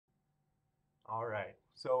All right,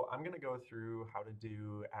 so I'm going to go through how to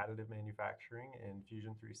do additive manufacturing in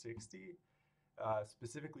Fusion 360,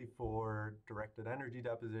 specifically for directed energy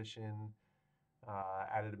deposition,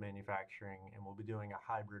 additive manufacturing, and we'll be doing a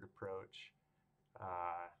hybrid approach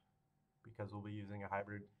uh, because we'll be using a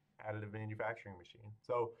hybrid additive manufacturing machine.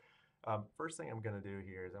 So first thing I'm going to do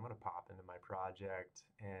here is I'm going to pop into my project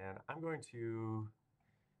and I'm going to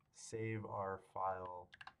save our file,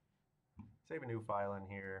 save a new file in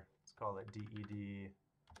here. Let's call it DED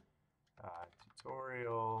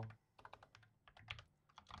tutorial.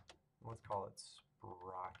 Let's call it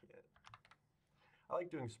sprocket. I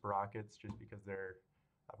like doing sprockets just because they're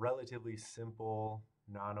a relatively simple,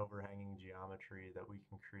 non-overhanging geometry that we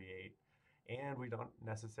can create, and we don't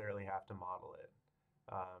necessarily have to model it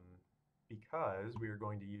because we are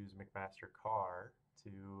going to use McMaster Car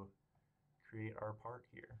to create our part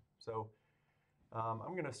here. So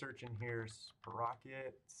I'm going to search in here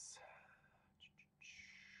sprockets,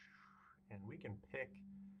 and we can pick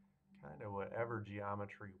kind of whatever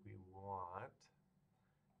geometry we want.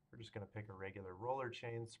 We're just going to pick a regular roller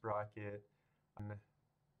chain sprocket,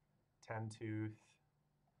 10 tooth.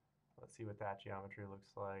 Let's see what that geometry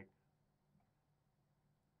looks like.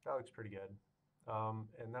 That looks pretty good.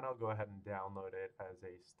 And then I'll go ahead and download it as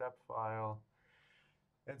a step file.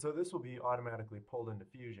 And so this will be automatically pulled into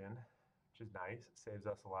Fusion, which is nice. It saves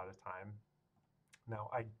us a lot of time. Now,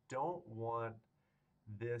 I don't want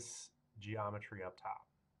this geometry up top.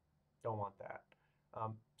 Don't want that.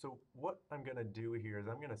 So what I'm going to do here is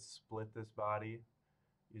I'm going to split this body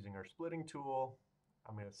using our splitting tool.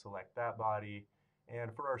 I'm going to select that body.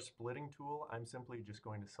 And for our splitting tool, I'm simply just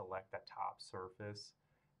going to select that top surface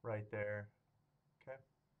right there. Okay.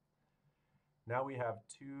 Now we have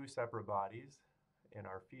two separate bodies in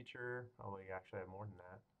our feature. Oh, we actually have more than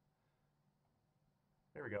that.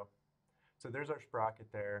 There we go. So there's our sprocket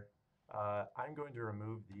there. I'm going to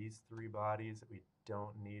remove these three bodies that we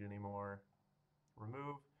don't need anymore.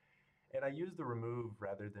 Remove. And I use the remove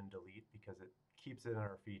rather than delete because it keeps it in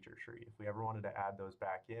our feature tree. If we ever wanted to add those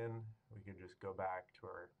back in, we could just go back to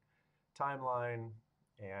our timeline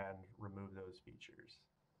and remove those features.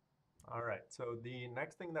 All right, so the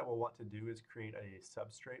next thing that we'll want to do is create a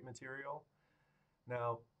substrate material.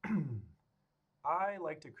 Now, I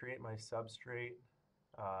like to create my substrate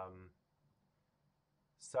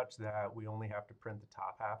such that we only have to print the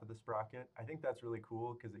top half of the sprocket. I think that's really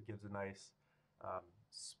cool because it gives a nice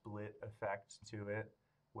split effect to it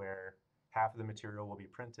where half of the material will be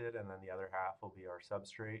printed and then the other half will be our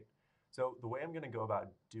substrate. So the way I'm going to go about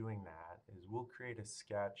doing that is we'll create a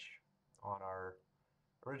sketch on our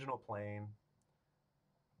original plane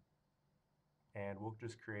and we'll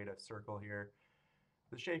just create a circle here.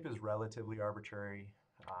 The shape is relatively arbitrary.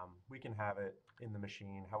 We can have it in the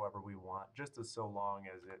machine however we want, just as so long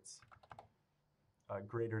as it's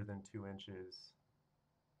greater than 2 inches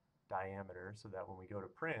diameter so that when we go to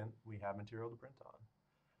print, we have material to print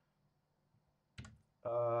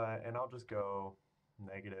on. And I'll just go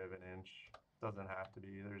negative an inch. Doesn't have to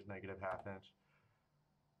be. There's negative ½ inch.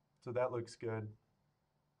 So that looks good.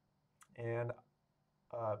 And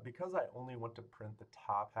because I only want to print the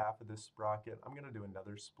top half of this sprocket, I'm going to do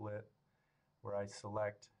another split where I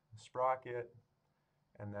select the sprocket,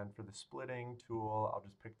 and then for the splitting tool, I'll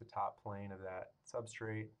just pick the top plane of that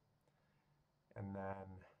substrate, and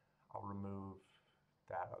then I'll remove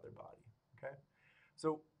that other body. Okay,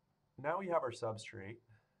 so now we have our substrate,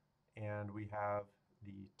 and we have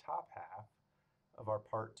the top half of our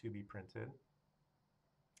part to be printed.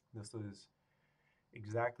 This is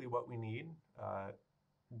exactly what we need.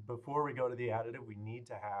 Before we go to the additive, we need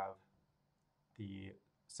to have the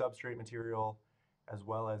substrate material as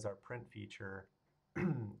well as our print feature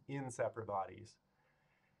in separate bodies.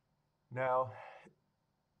 Now,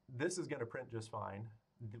 this is going to print just fine.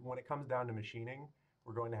 When it comes down to machining,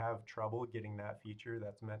 we're going to have trouble getting that feature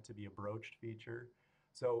that's meant to be a broached feature.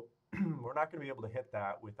 So we're not going to be able to hit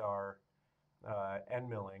that with our end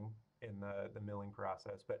milling in the milling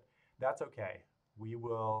process, but that's okay. We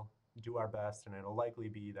will do our best, and it'll likely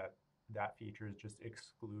be that that feature is just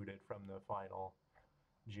excluded from the final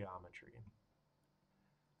geometry.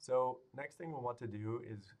 So next thing we'll want to do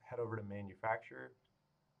is head over to manufacture.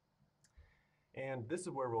 And this is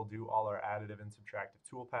where we'll do all our additive and subtractive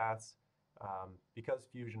toolpaths. Because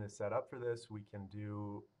Fusion is set up for this, we can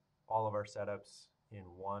do all of our setups in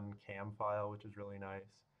one CAM file, which is really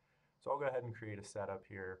nice. So I'll go ahead and create a setup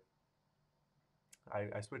here.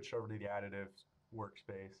 I switched over to the additive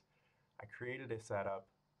workspace. I created a setup.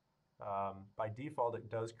 By default, it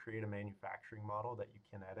does create a manufacturing model that you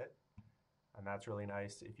can edit. And that's really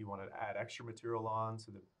nice if you want to add extra material on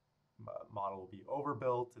so the model will be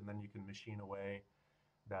overbuilt, and then you can machine away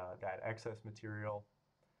that excess material.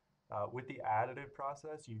 With the additive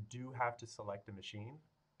process, you do have to select a machine,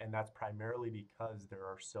 and that's primarily because there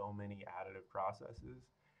are so many additive processes.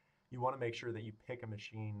 You want to make sure that you pick a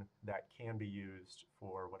machine that can be used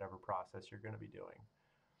for whatever process you're going to be doing.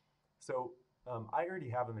 So I already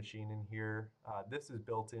have a machine in here. This is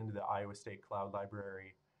built into the Iowa State Cloud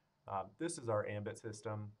Library. This is our Ambit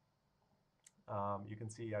system. You can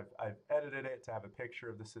see I've edited it to have a picture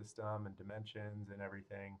of the system and dimensions and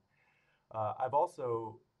everything. I've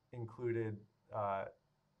also included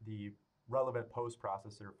the relevant post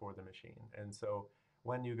processor for the machine. And so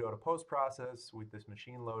when you go to post process with this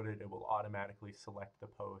machine loaded, it will automatically select the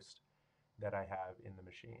post that I have in the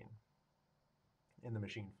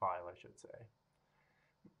machine file, I should say.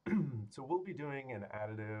 So we'll be doing an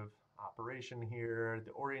additive operation here.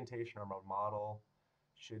 The orientation of our model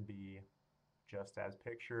should be just as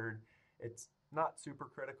pictured. It's not super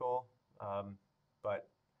critical, but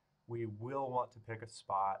we will want to pick a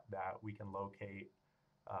spot that we can locate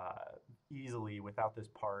easily without this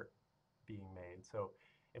part being made. So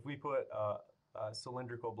if we put a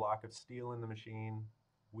cylindrical block of steel in the machine,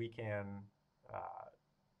 we can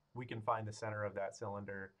find the center of that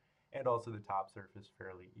cylinder and also the top surface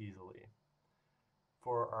fairly easily.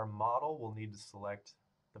 For our model, we'll need to select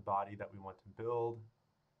the body that we want to build,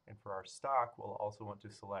 and for our stock, we'll also want to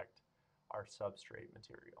select our substrate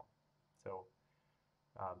material. So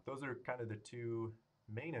those are kind of the two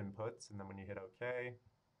main inputs, and then when you hit OK,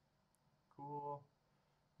 cool,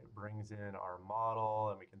 it brings in our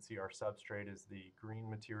model, and we can see our substrate is the green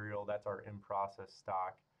material. That's our in-process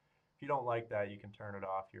stock. If you don't like that, you can turn it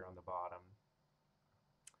off here on the bottom.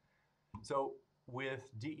 So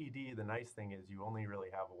with DED, the nice thing is you only really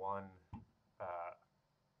have one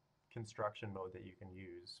construction mode that you can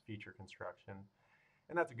use, feature construction.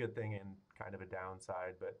 And that's a good thing and kind of a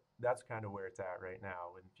downside, but that's kind of where it's at right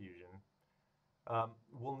now in Fusion.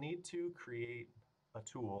 We'll need to create a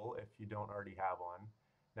tool if you don't already have one.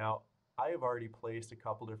 Now, I have already placed a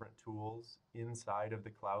couple different tools inside of the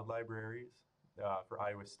cloud libraries for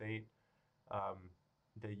Iowa State.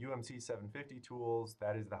 The UMC 750 tools,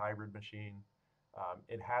 that is the hybrid machine.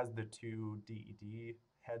 It has the two DED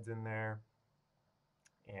heads in there,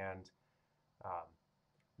 and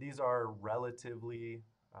these are relatively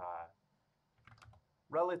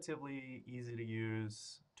easy to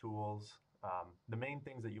use tools. The main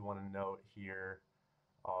things that you want to note here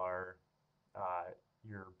are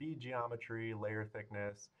your bead geometry, layer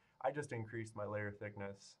thickness. I just increased my layer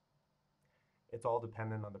thickness. It's all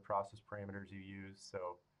dependent on the process parameters you use,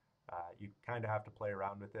 so you kind of have to play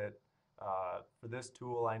around with it. For this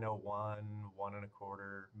tool, I know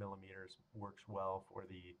 1.25 millimeters works well for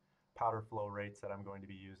the powder flow rates that I'm going to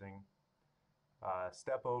be using.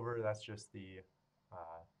 Step over, that's just the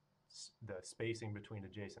spacing between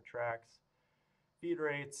adjacent tracks. Feed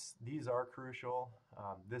rates, these are crucial.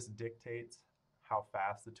 This dictates how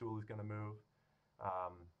fast the tool is going to move.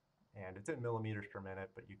 And it's in millimeters per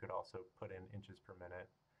minute, but you could also put in inches per minute.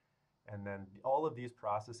 And then all of these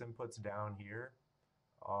process inputs down here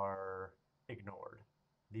are ignored.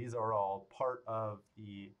 These are all part of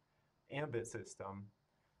the Ambit system,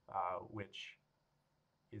 which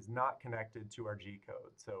is not connected to our G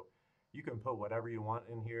code. So you can put whatever you want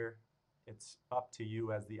in here. It's up to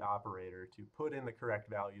you as the operator to put in the correct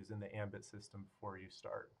values in the Ambit system before you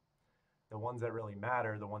start. The ones that really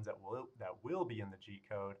matter, the ones that will be in the G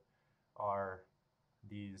code, are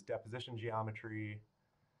these deposition geometry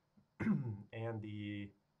and the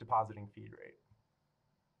depositing feed rate.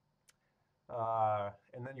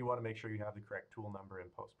 And then you want to make sure you have the correct tool number in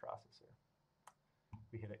post-processor.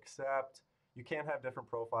 We hit accept. You can have different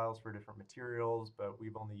profiles for different materials, but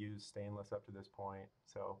we've only used stainless up to this point.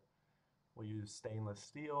 So we'll use stainless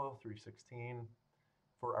steel 316.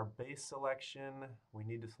 For our base selection, we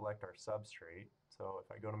need to select our substrate. So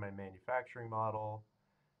if I go to my manufacturing model,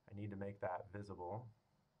 I need to make that visible.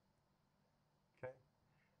 Okay,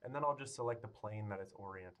 and then I'll just select the plane that it's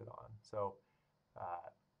oriented on. So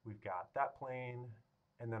we've got that plane,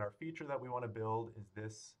 and then our feature that we want to build is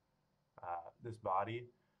this, this body.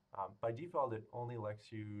 By default, it only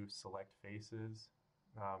lets you select faces.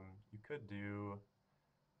 You could do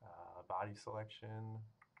body selection.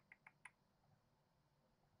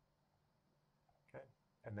 Okay,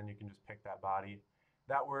 and then you can just pick that body.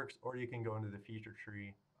 That works, or you can go into the feature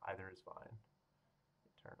tree. Either is fine.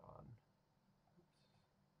 Turn on.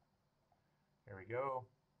 There we go.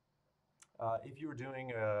 If you were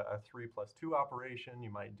doing a 3+2 operation,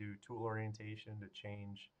 you might do tool orientation to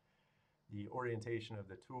change the orientation of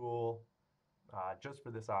the tool just for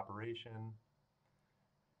this operation.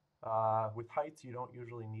 With heights, you don't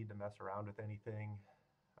usually need to mess around with anything.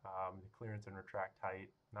 The clearance and retract height,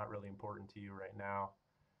 not really important to you right now.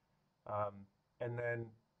 And then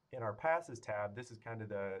in our passes tab, this is kind of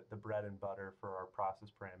the bread and butter for our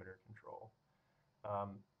process parameter control.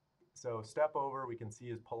 So step over, we can see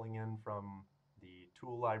is pulling in from the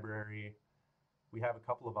tool library. We have a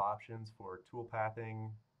couple of options for tool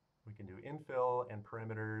pathing. We can do infill and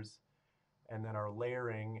perimeters. And then our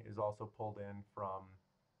layering is also pulled in from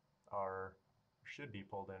our, should be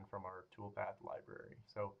pulled in from our toolpath library.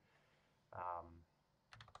 So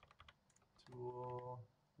tool,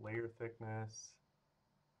 layer thickness.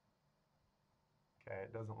 Okay,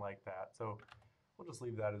 it doesn't like that. So we'll just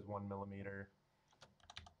leave that as 1 millimeter.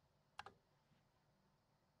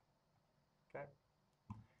 Okay.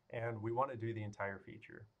 And we want to do the entire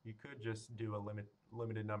feature. You could just do a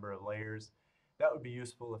limited number of layers. That would be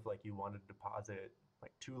useful if like you wanted to deposit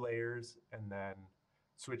like 2 layers and then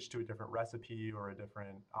switch to a different recipe or a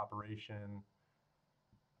different operation,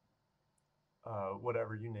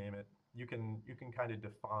 whatever, you name it. You can kind of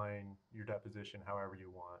define your deposition however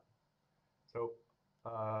you want. So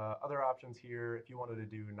other options here, if you wanted to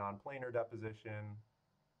do non-planar deposition,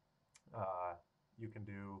 you can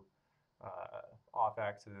do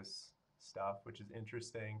off-axis stuff, which is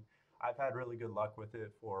interesting. I've had really good luck with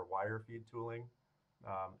it for wire feed tooling,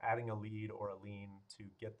 adding a lead or a lean to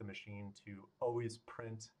get the machine to always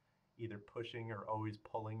print either pushing or always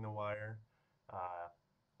pulling the wire.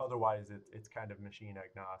 Otherwise, it's kind of machine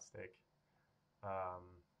agnostic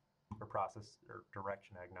or process or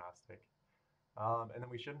direction agnostic. And then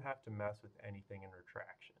we shouldn't have to mess with anything in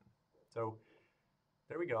retraction. So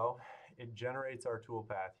there we go. It generates our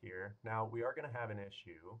toolpath here. Now we are going to have an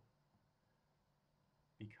issue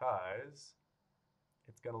because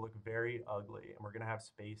it's going to look very ugly, and we're going to have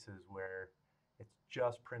spaces where it's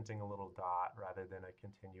just printing a little dot rather than a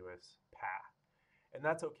continuous path. And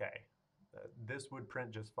that's okay. This would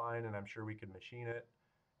print just fine, and I'm sure we could machine it.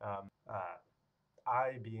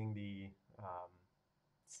 I, being the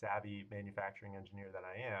savvy manufacturing engineer that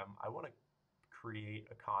I am, I want to create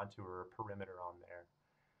a contour or perimeter on there.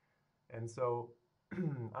 And so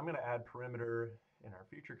I'm going to add perimeter in our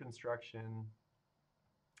feature construction.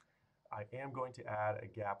 I am going to add a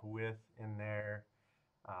gap width in there.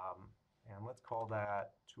 And let's call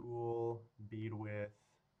that tool bead width.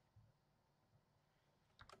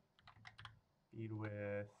 Bead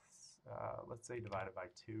width, let's say divided by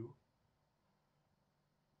 2.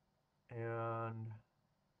 And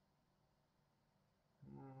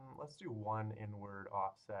let's do 1 inward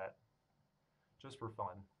offset just for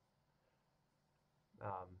fun.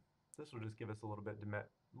 This will just give us a little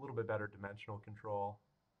bit better dimensional control.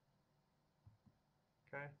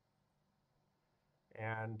 Okay.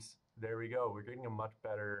 And there we go. We're getting a much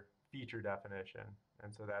better feature definition,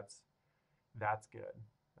 and so that's good.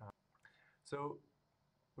 So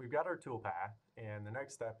we've got our toolpath, and the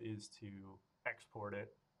next step is to export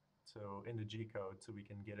it into G-code so we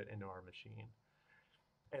can get it into our machine.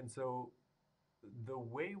 And so the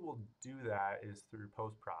way we'll do that is through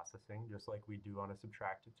post-processing, just like we do on a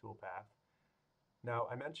subtractive toolpath. Now,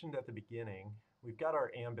 I mentioned at the beginning, we've got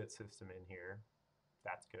our ambit system in here.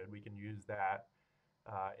 That's good. We can use that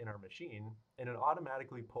in our machine, and it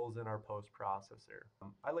automatically pulls in our post-processor.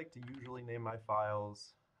 I like to usually name my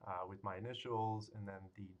files with my initials and then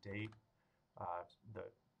the date, the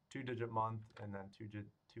 2-digit month, and then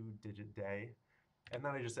 2-digit day. And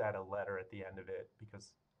then I just add a letter at the end of it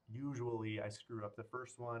because usually I screw up the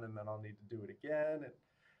first one and then I'll need to do it again. And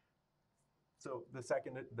so the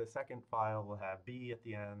second file will have B at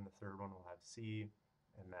the end, the third one will have C,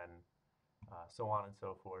 and then so on and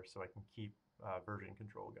so forth, so I can keep version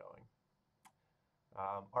control going.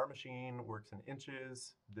 Our machine works in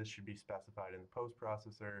inches. This should be specified in the post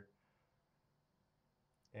processor.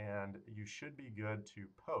 And you should be good to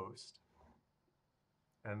post.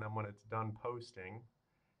 And then when it's done posting,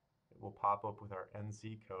 it will pop up with our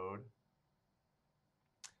NC code,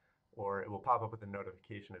 or it will pop up with a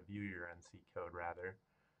notification to view your NC code rather.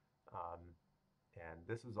 And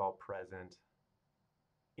this is all present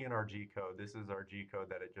in our G code. This is our G code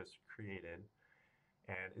that it just created.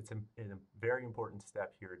 And it's a very important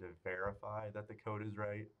step here to verify that the code is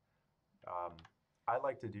right. I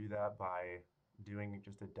like to do that by doing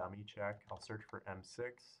just a dummy check. I'll search for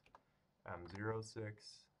M6,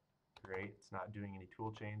 M06, great, it's not doing any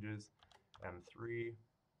tool changes. M3,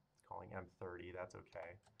 it's calling M30, that's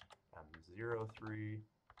okay. M03,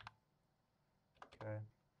 okay,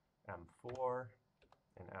 M4,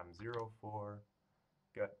 and M04,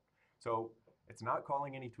 good. So it's not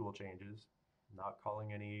calling any tool changes, not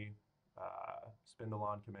calling any spindle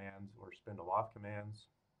on commands or spindle off commands.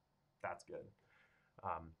 that's good.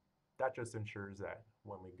 That just ensures that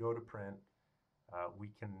when we go to print, we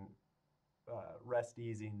can rest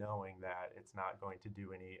easy knowing that it's not going to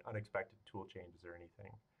do any unexpected tool changes or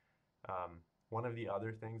anything. One of the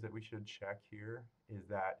other things that we should check here is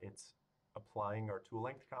that it's applying our tool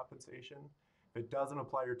length compensation. If it doesn't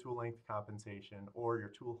apply your tool length compensation, or your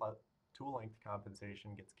tool length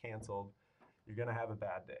compensation gets canceled, you're going to have a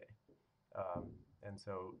bad day. And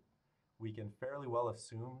so we can fairly well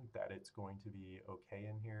assume that it's going to be okay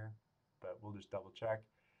in here, but we'll just double check.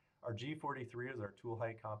 Our G43 is our tool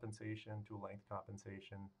height compensation, tool length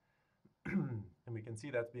compensation. And we can see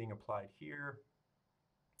that's being applied here.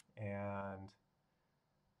 And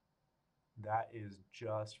that is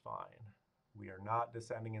just fine. We are not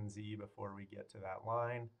descending in Z before we get to that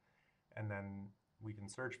line. And then we can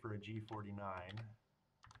search for a G49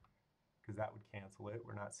 because that would cancel it.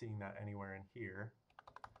 We're not seeing that anywhere in here.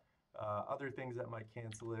 Other things that might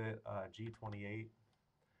cancel it, G28.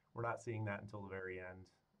 We're not seeing that until the very end.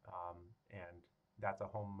 And that's a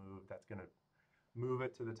home move. That's going to move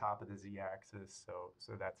it to the top of the Z-axis, so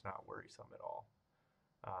that's not worrisome at all.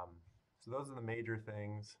 So those are the major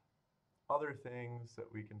things. Other things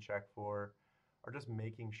that we can check for are just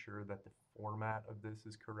making sure that the format of this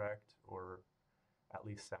is correct, or at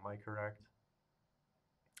least semi-correct.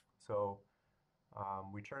 So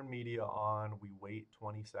we turn media on, we wait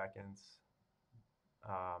 20 seconds.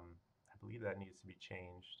 I believe that needs to be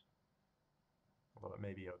changed, although it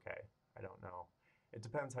may be okay. I don't know. It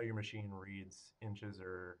depends how your machine reads inches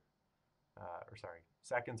or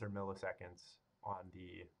seconds or milliseconds on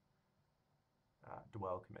the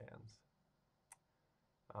dwell commands.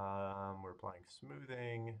 We're applying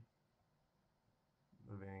smoothing,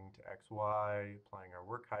 moving to XY, applying our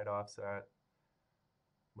work height offset,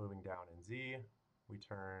 moving down in Z. We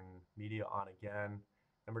turn media on again,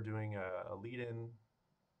 and we're doing a lead-in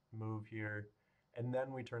move here, and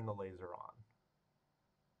then we turn the laser on.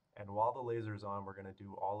 And while the laser's on, we're going to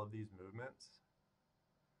do all of these movements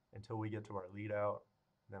until we get to our lead out,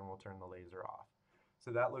 then we'll turn the laser off.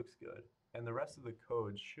 So that looks good. And the rest of the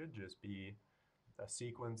code should just be a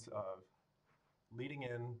sequence of leading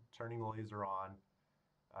in, turning the laser on,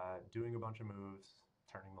 doing a bunch of moves,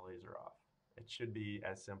 turning the laser off. It should be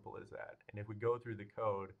as simple as that. And if we go through the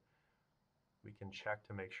code, we can check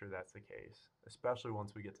to make sure that's the case, especially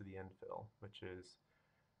once we get to the infill, which is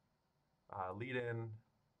lead in,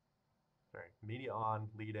 media on,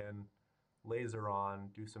 lead in, laser on,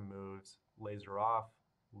 do some moves, laser off,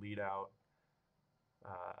 lead out.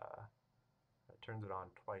 It turns it on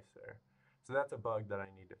twice there. So that's a bug that I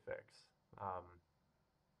need to fix.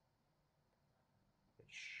 It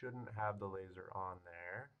shouldn't have the laser on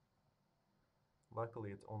there.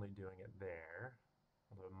 Luckily, it's only doing it there,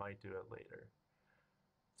 although it might do it later.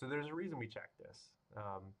 So there's a reason we check this,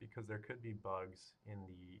 because there could be bugs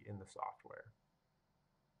in the software.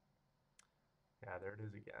 Yeah, there it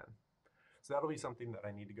is again. So that'll be something that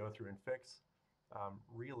I need to go through and fix.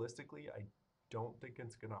 Realistically, I don't think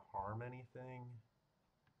it's going to harm anything,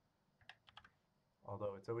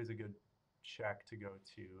 although it's always a good check to go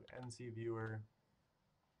to NC Viewer,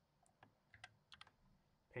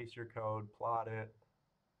 paste your code, plot it,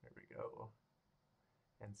 there we go,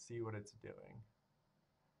 and see what it's doing.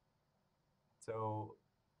 So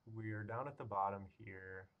we're down at the bottom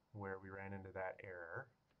here where we ran into that error.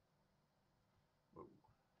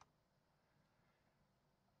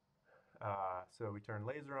 So we turn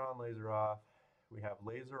laser on, laser off. We have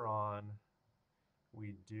laser on.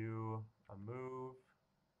 We do a move.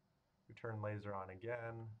 We turn laser on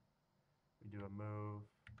again. We do a move,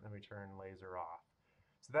 then we turn laser off.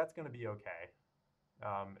 So that's going to be okay.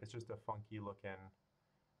 It's just a funky looking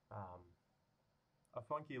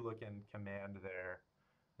command there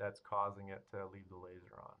that's causing it to leave the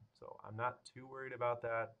laser on. So I'm not too worried about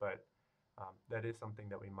that, but that is something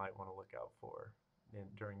that we might want to look out for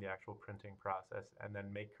during the actual printing process, and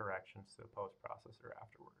then make corrections to the post-processor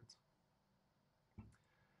afterwards.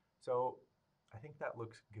 So I think that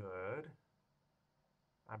looks good.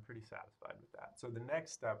 I'm pretty satisfied with that. So the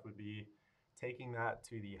next step would be taking that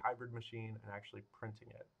to the hybrid machine and actually printing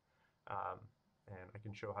it. And I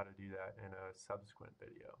can show how to do that in a subsequent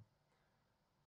video.